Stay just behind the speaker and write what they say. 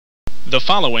The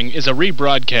following is a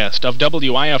rebroadcast of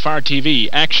WIFR TV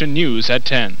Action News at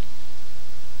 10.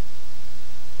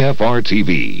 WIFR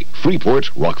TV,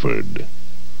 Freeport-Rockford.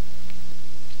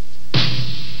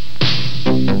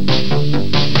 From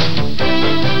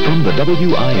the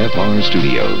WIFR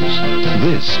studios,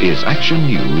 this is Action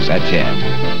News at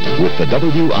 10 with the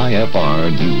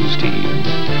WIFR News Team.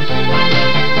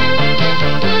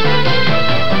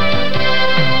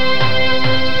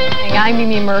 I'm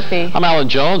Mimi Murphy. I'm Alan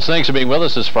Jones. Thanks for being with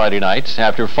us this Friday night.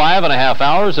 After 5.5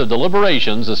 hours of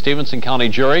deliberations, the Stevenson County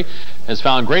jury has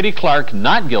found Grady Clark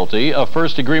not guilty of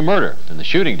first-degree murder in the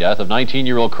shooting death of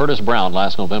 19-year-old Curtis Brown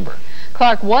last November.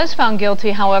 Clark was found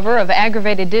guilty, however, of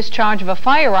aggravated discharge of a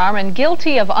firearm and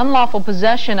guilty of unlawful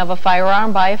possession of a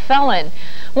firearm by a felon.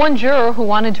 One juror who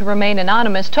wanted to remain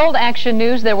anonymous told Action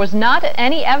News there was not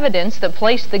any evidence that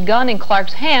placed the gun in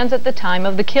Clark's hands at the time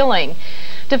of the killing.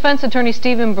 Defense attorney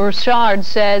Stephen Broussard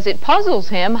says it puzzles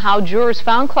him how jurors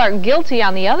found Clark guilty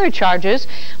on the other charges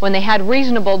when they had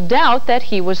reasonable doubt that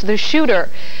he was the shooter.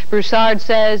 Broussard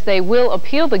says they will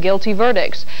appeal the guilty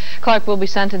verdicts. Clark will be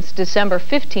sentenced December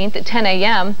 15th at 10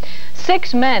 a.m.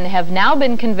 6 men have now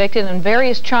been convicted on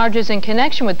various charges in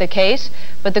connection with the case,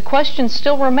 but the question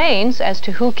still remains as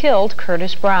to who killed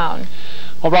Curtis Brown.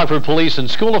 Well, Rockford police and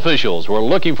school officials were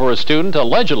looking for a student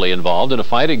allegedly involved in a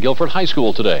fight at Guilford High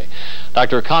School today.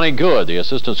 Dr. Connie Good, the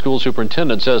assistant school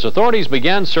superintendent, says authorities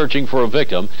began searching for a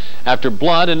victim after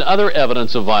blood and other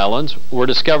evidence of violence were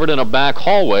discovered in a back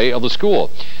hallway of the school.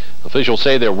 Officials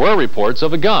say there were reports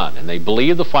of a gun, and they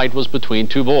believe the fight was between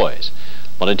 2 boys.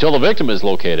 But until the victim is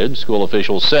located, school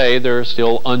officials say they're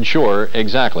still unsure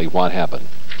exactly what happened.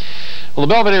 Well,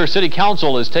 the Belvedere City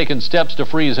Council has taken steps to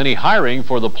freeze any hiring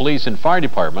for the police and fire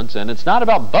departments, and it's not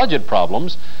about budget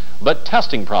problems, but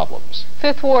testing problems.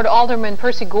 5th Ward Alderman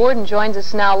Percy Gordon joins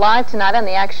us now live tonight on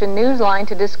the Action News line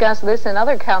to discuss this and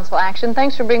other council action.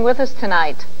 Thanks for being with us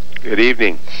tonight. Good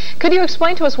evening. Could you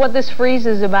explain to us what this freeze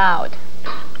is about?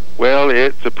 Well,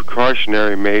 it's a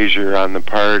precautionary measure on the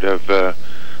part of the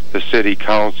City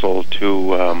Council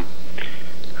to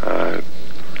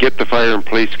get the Fire and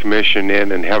Police Commission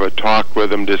in and have a talk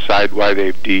with them, decide why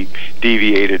they've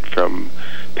deviated from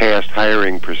past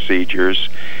hiring procedures,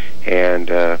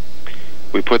 and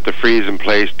we put the freeze in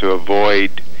place to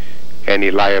avoid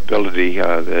any liability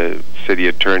the city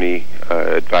attorney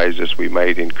advised us we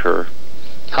might incur.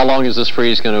 How long is this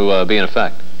freeze going to be in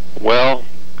effect? Well,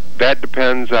 that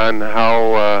depends on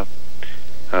how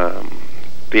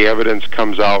the evidence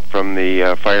comes out from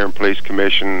the Fire and Police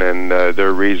Commission and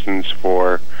their reasons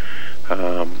for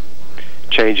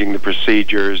changing the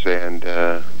procedures, and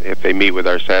if they meet with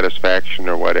our satisfaction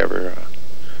or whatever,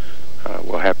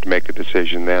 we'll have to make a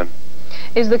decision then.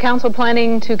 Is the council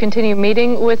planning to continue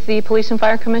meeting with the Police and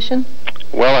Fire Commission?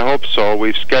 Well, I hope so.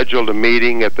 We've scheduled a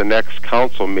meeting at the next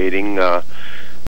council meeting